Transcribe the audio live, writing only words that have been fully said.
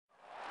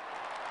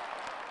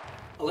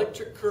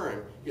Electric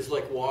current is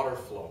like water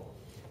flow.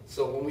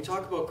 So when we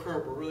talk about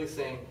current, we're really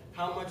saying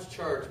how much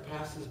charge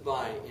passes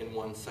by in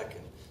 1 second.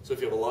 So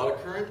if you have a lot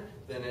of current,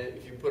 then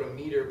if you put a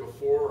meter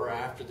before or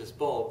after this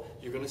bulb,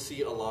 you're going to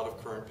see a lot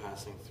of current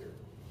passing through.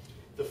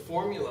 The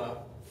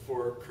formula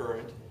for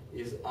current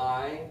is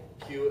I,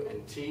 Q,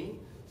 and T.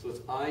 So it's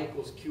I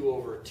equals Q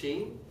over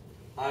T.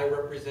 I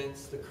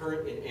represents the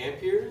current in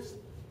amperes.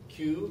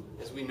 Q,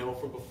 as we know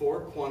from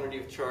before, quantity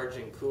of charge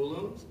in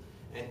coulombs.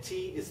 And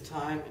T is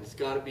time, and it's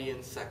got to be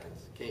in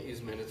seconds. Can't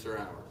use minutes or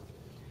hours.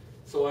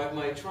 So I have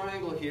my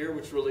triangle here,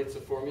 which relates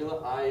the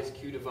formula. I is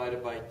Q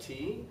divided by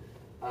T.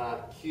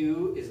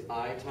 Q is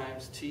I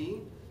times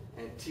T.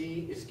 And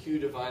T is Q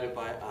divided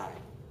by I.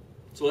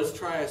 So let's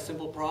try a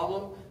simple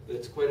problem, but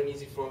it's quite an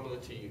easy formula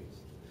to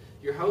use.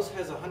 Your house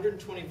has a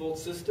 120 volt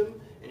system,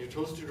 and your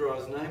toaster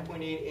draws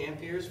 9.8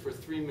 amperes for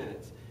 3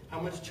 minutes.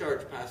 How much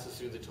charge passes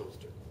through the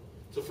toaster?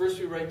 So first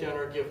we write down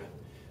our given.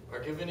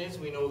 Our given is,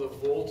 we know the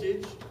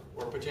voltage,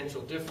 or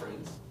potential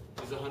difference,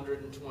 is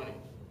 120.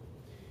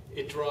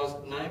 It draws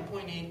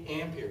 9.8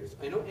 amperes.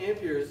 I know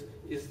amperes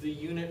is the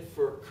unit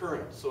for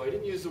current, so I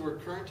didn't use the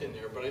word current in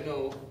there, but I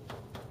know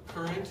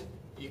current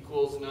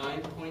equals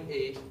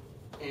 9.8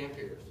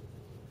 amperes.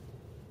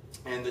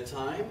 And the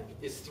time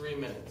is 3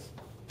 minutes.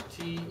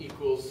 T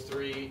equals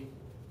 3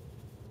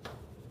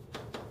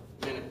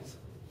 minutes.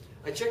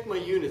 I checked my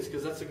units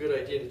because that's a good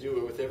idea to do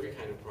it with every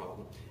kind of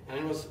problem.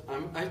 And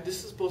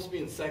this is supposed to be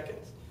in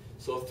seconds.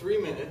 So 3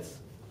 minutes,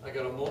 I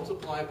got to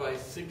multiply by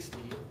 60,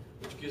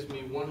 which gives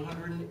me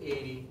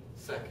 180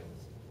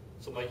 seconds.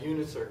 So my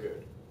units are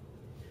good.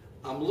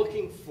 I'm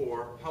looking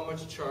for how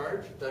much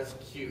charge, that's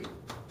Q.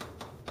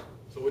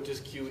 So what does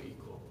Q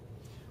equal?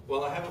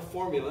 Well, I have a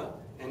formula,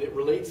 and it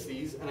relates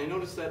these, and I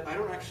notice that I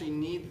don't actually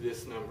need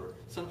this number.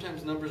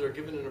 Sometimes numbers are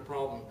given in a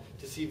problem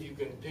to see if you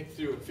can pick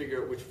through and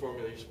figure out which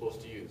formula you're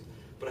supposed to use.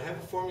 But I have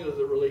a formula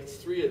that relates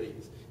 3 of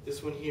these,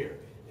 this one here,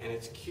 and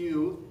it's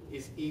Q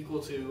is equal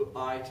to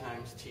I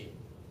times T.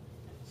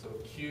 So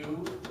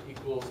Q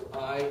equals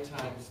I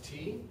times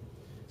T.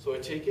 So I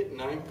take it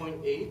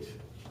 9.8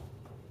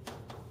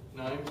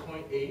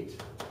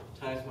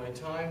 times my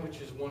time,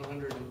 which is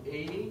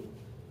 180.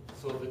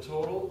 So the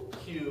total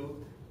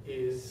Q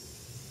is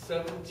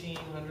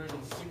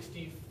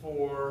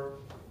 1,764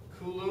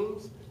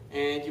 coulombs,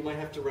 and you might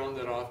have to round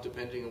that off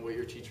depending on what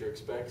your teacher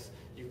expects.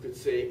 You could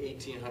say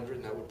 1,800,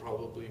 and that would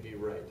probably be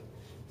right.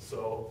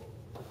 So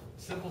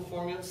simple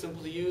formula,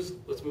 simple to use.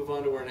 Let's move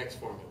on to our next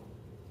formula.